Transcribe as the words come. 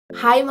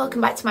Hi and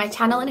welcome back to my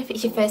channel, and if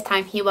it's your first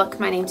time here, welcome.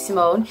 My name's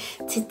Simone.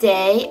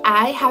 Today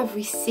I have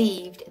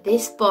received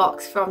this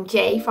box from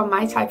Jay from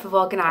My Type of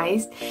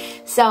Organised.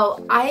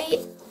 So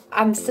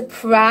I'm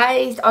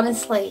surprised,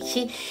 honestly.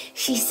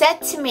 She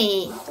said to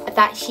me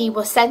that she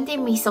was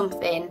sending me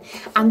something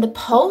and the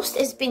post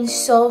has been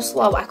so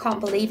slow, I can't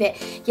believe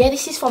it. Yeah,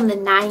 this is from the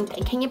 9th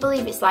and can you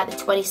believe it's like the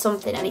 20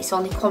 something and it's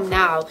only come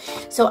now.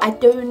 So I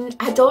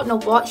don't know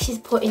what she's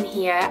put in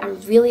here. I'm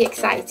really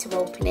excited to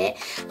open it.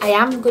 I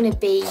am going to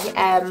be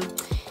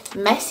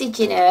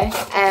messaging her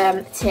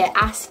to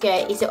ask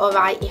her, is it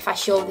alright if I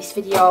show this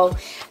video,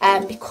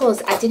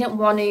 because I didn't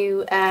want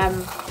to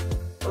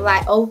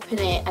like open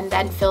it and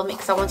then film it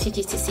because I wanted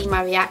you to see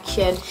my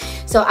reaction.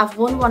 So I've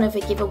won one of her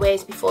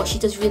giveaways before. She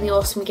does really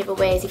awesome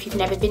giveaways. If you've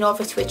never been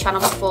over to her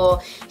channel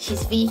before,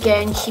 she's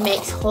vegan, she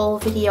makes haul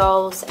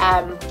videos,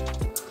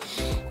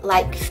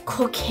 like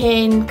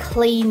cooking,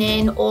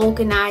 cleaning,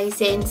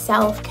 organising,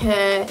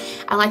 self-care,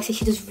 and like I said,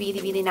 she does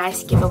really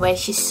nice giveaways.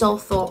 She's so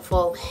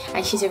thoughtful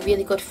and she's a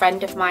really good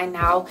friend of mine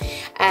now.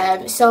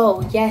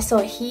 So yeah, so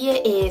here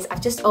is,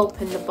 I've just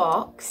opened the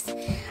box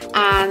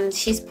and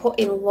she's put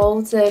in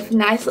loads of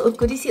nice little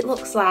goodies, it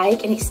looks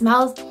like, and it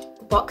smells,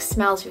 the box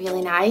smells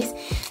really nice.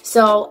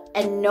 So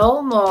a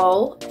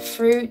NOMO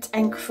fruit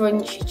and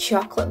crunch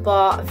chocolate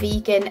bar,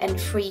 vegan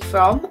and free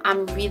from.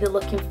 I'm really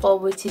looking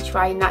forward to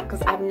trying that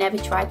because I've never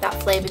tried that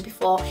flavour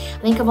before. I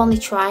think I've only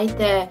tried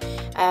the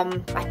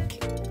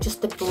like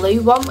just the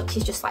blue one, which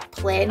is just like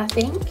plain, I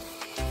think.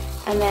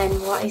 And then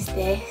what is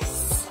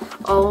this?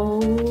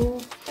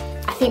 Oh,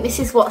 I think this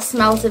is what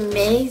smells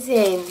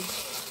amazing.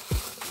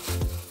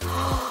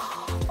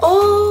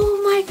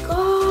 Oh my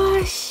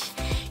gosh,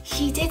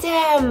 she did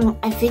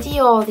a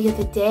video the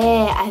other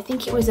day, I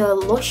think it was a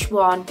LUSH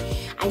one,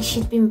 and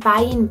she'd been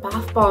buying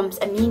bath bombs,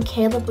 and me and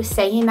Caleb were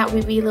saying that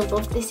we really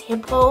love this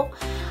HIPPO.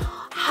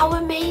 How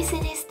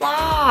amazing is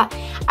that?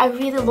 I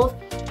really love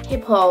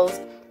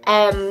HIPPOs.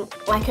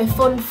 Like a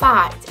fun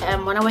fact,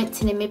 when I went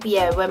to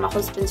Namibia, where my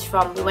husband's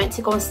from, we went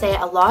to go and stay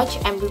at a lodge,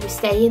 and we were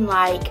staying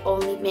like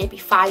only maybe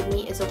 5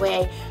 meters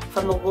away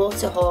from a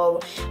water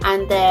hole,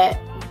 and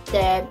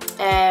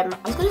I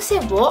was going to say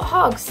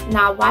warthogs.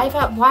 Now, why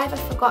have I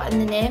forgotten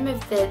the name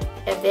of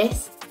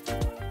this?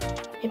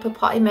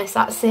 Hippopotamus,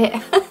 that's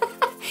it.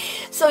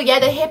 So yeah,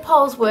 the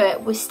hippos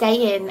were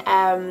staying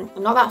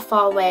not that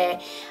far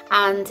away,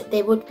 and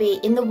they would be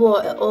in the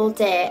water all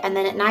day, and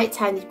then at night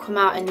time they'd come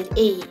out and they'd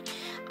eat,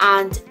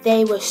 and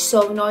they were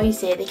so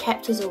noisy. They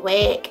kept us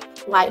awake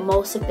like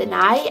most of the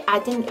night. I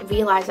didn't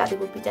realise that they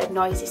would be dead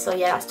noisy, so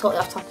yeah, that's totally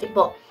off topic,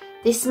 but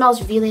this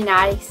smells really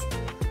nice.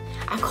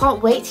 I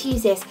can't wait to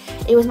use this.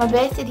 It was my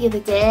birthday the other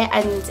day,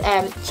 and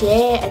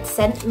Jay had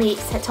told me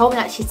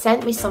that she'd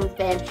sent me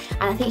something,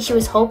 and I think she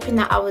was hoping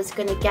that I was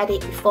going to get it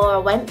before I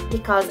went,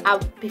 before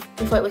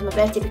it was my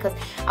birthday, because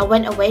I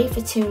went away for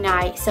 2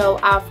 nights. So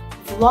I've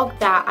vlogged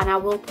that and I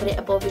will put it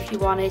above if you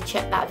want to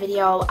check that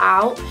video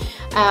out.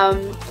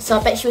 So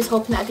I bet she was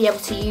hoping that I'd be able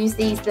to use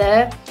these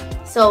there.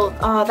 So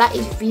oh, that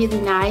is really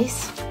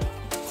nice.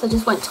 So I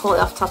just went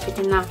totally off topic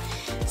in that.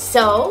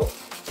 So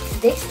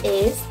this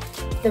is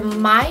the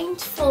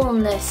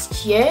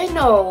mindfulness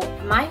journal.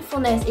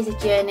 Mindfulness is a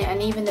journey,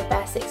 and even the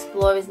best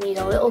explorers need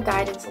a little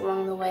guidance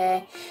along the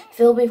way,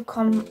 filled with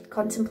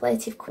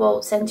contemplative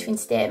quotes, centering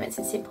statements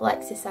and simple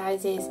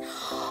exercises.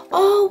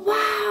 Oh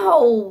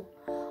wow,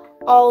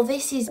 oh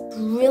this is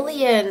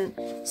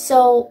brilliant.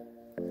 So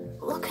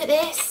look at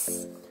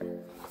this.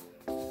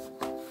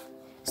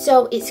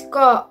 So it's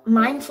got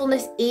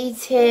mindfulness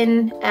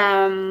eating,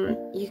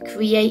 you're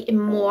creating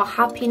more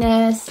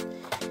happiness.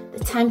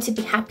 The time to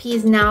be happy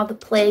is now, the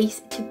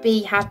place to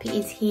be happy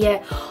is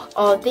here.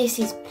 Oh, this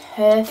is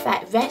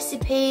perfect.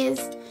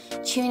 Recipes,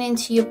 tune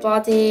into your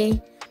body,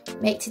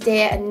 make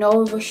today a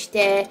no rush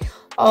day.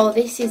 Oh,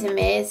 this is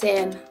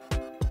amazing.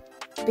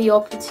 Be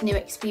open to new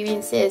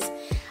experiences.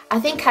 I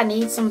think I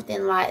need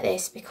something like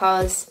this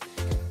because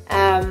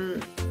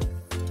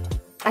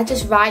I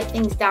just write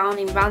things down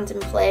in random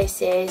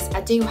places.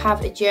 I do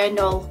have a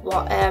journal,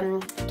 what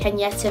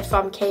Kenyatta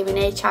from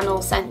K&A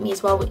channel sent me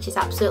as well, which is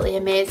absolutely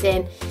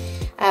amazing.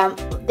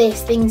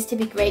 There's things to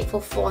be grateful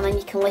for, and then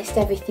you can list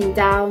everything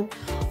down.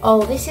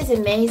 Oh, this is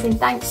amazing.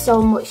 Thanks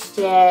so much,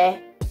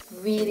 Jay.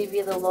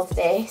 Really love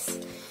this.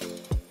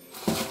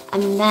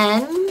 And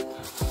then,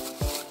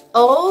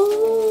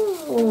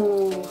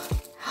 oh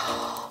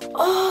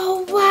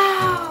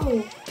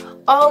wow.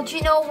 Oh, do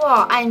you know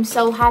what? I'm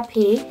so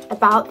happy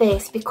about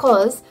this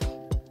because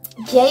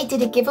Jay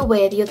did a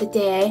giveaway the other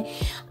day,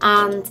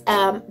 and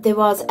there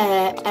was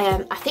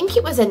I think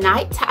it was a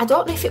night, I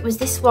don't know if it was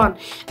this one,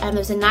 there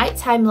was a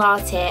nighttime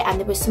latte, and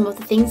there was some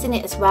other things in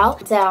it as well.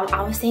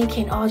 I was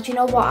thinking, oh, do you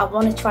know what, I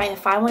want to try and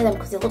find one of them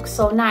because it looks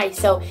so nice.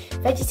 So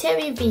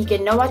vegetarian,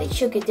 vegan, no added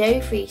sugar,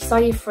 dairy free,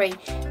 soya free,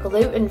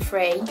 gluten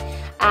free,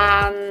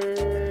 and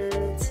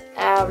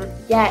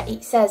yeah,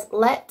 it says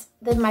let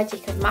the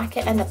magic of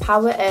maca and the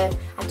power of,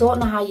 I don't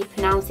know how you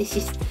pronounce this,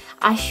 is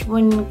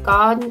Ashwin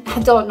Garden,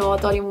 I don't know, I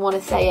don't even want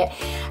to say it.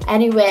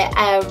 Anyway,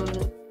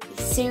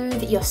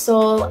 soothe your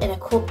soul in a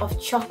cup of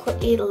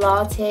chocolatey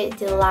latte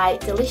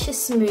delight.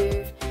 Delicious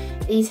smooth.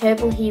 These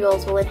herbal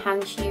heroes will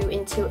enhance you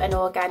into an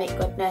organic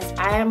goodness.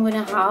 I am going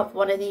to have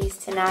one of these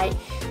tonight.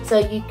 So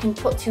you can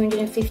put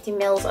 250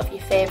 ml of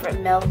your favourite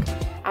milk.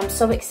 I'm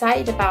so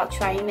excited about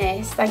trying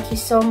this. Thank you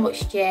so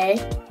much, Jay.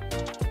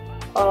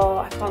 Oh,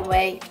 I can't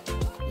wait.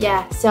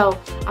 Yeah, so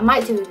I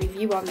might do a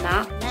review on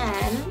that.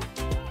 And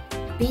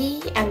then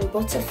bee and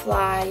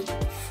butterfly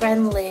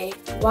friendly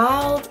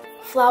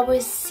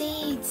wildflower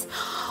seeds.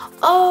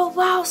 Oh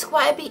wow,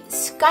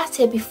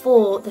 scatter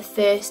before the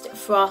first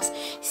frost.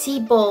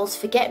 Seed balls,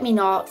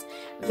 forget-me-not,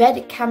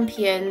 red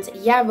campions,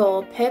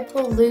 yarrow,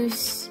 purple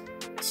loose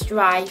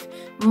strife,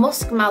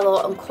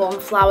 muskmallow and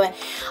cornflower.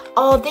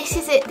 Oh, this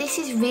is it. This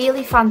is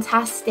really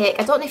fantastic.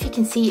 I don't know if you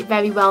can see it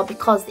very well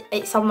because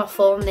it's on my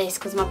phone, this,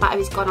 because my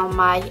battery's gone on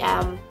my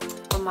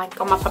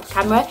proper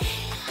camera.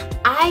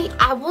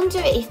 I wonder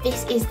if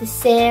this is the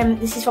same.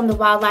 This is from the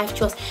Wildlife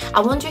Trust. I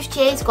wonder if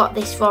Jay's got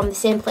this from the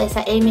same place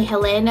that Amy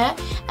Helena.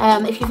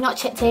 If you've not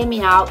checked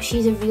Amy out,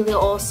 she's a really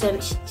awesome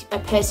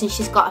person.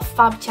 She's got a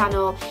fab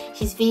channel.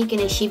 She's vegan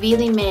and she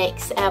really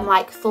makes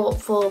like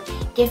thoughtful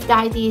gift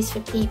ideas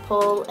for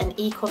people and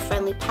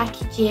eco-friendly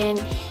packaging.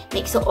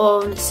 Makes her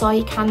own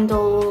soy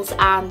candles,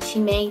 and she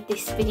made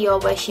this video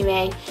where she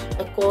made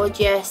a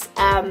gorgeous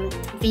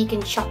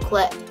vegan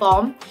chocolate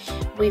bomb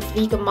with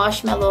vegan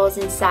marshmallows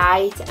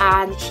inside,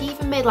 and she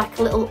even made like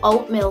a little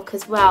oat milk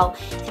as well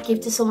to give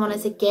to someone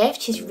as a gift.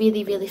 She's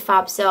really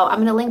fab. So I'm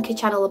going to link her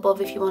channel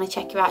above if you want to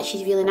check her out.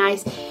 She's really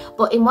nice.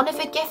 But in one of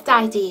her gift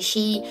ideas,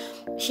 she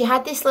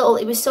had this little,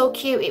 it was so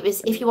cute. It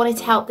was, if you wanted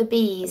to help the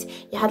bees,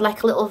 you had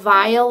like a little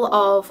vial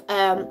of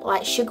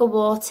like sugar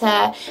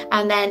water,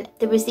 and then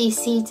there was these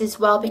seeds as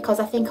well, because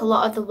I think a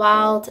lot of the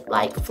wild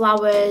like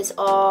flowers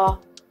are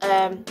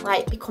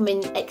like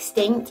becoming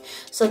extinct,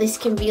 so this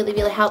can really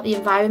help the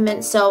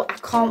environment. So I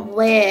can't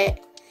wait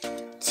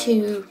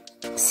to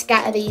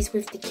scatter these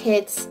with the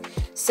kids.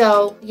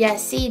 So yeah,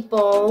 seed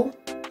ball.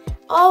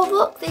 Oh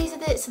look, these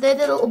are so they're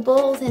the little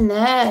balls in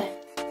there.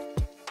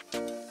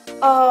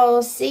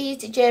 Oh,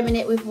 seeds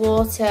germinate with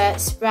water,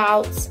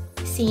 sprouts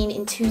seen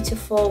in 2 to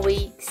 4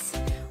 weeks.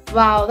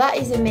 Wow, that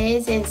is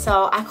amazing.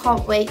 So I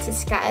can't wait to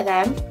scatter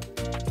them.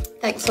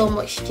 Thanks so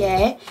much,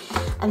 Jay.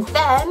 And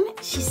then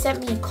she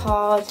sent me a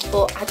card,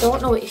 but I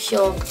don't know if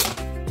she'll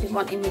be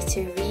wanting me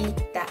to read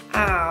that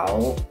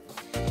out.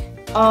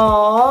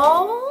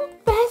 Oh,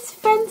 best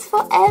friends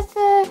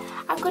forever.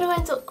 I'm going to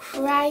end up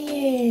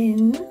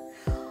crying.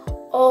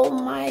 Oh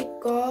my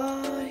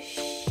gosh.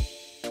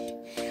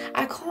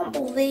 I can't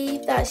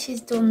believe that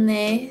she's done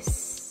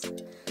this.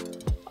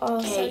 Oh,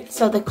 okay,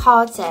 so the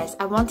card says,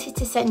 I wanted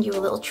to send you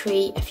a little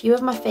treat, a few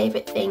of my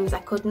favourite things. I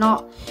couldn't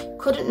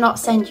not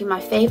send you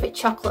my favourite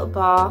chocolate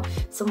bar,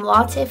 some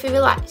latte for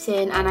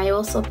relaxing, and I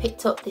also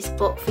picked up this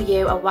book for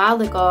you a while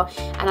ago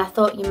and I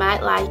thought you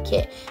might like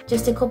it.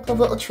 Just a couple of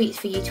little treats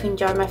for you to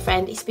enjoy, my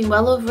friend. It's been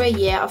well over a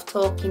year of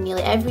talking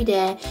nearly every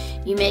day.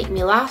 You make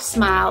me laugh,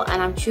 smile,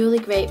 and I'm truly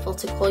grateful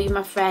to call you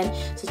my friend.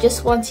 So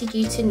just wanted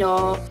you to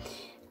know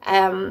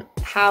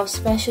how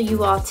special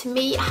you are to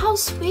me. How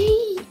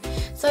sweet.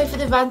 Sorry for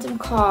the random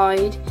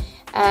card.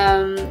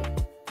 I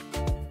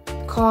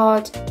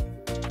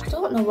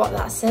don't know what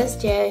that says,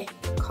 Jay.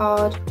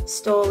 Card,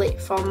 stole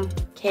it from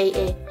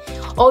Katie.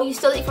 Oh, you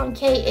stole it from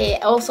Katie. I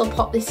also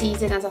popped the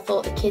seeds in as I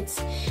thought the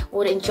kids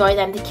would enjoy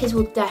them. The kids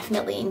will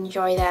definitely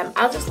enjoy them.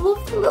 I just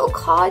love the little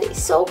card. It's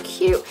so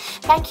cute.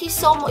 Thank you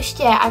so much,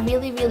 Jay. I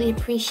really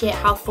appreciate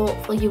how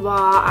thoughtful you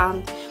are,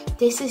 and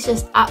this has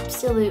just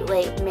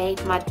absolutely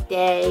made my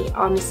day.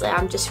 Honestly,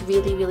 I'm just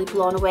really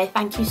blown away.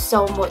 Thank you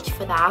so much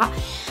for that.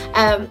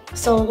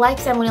 So like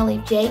I said, I'm going to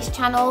leave Jay's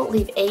channel,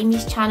 leave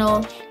Amy's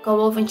channel,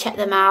 go over and check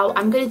them out.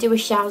 I'm going to do a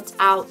shout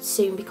out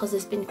soon because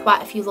there's been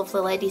quite a few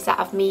lovely ladies that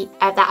I've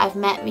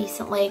met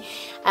recently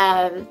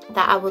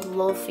that I would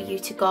love for you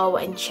to go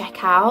and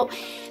check out.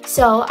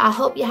 So I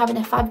hope you're having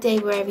a fab day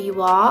wherever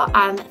you are,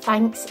 and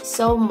thanks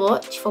so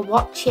much for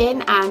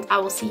watching, and I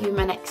will see you in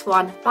my next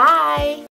one. Bye.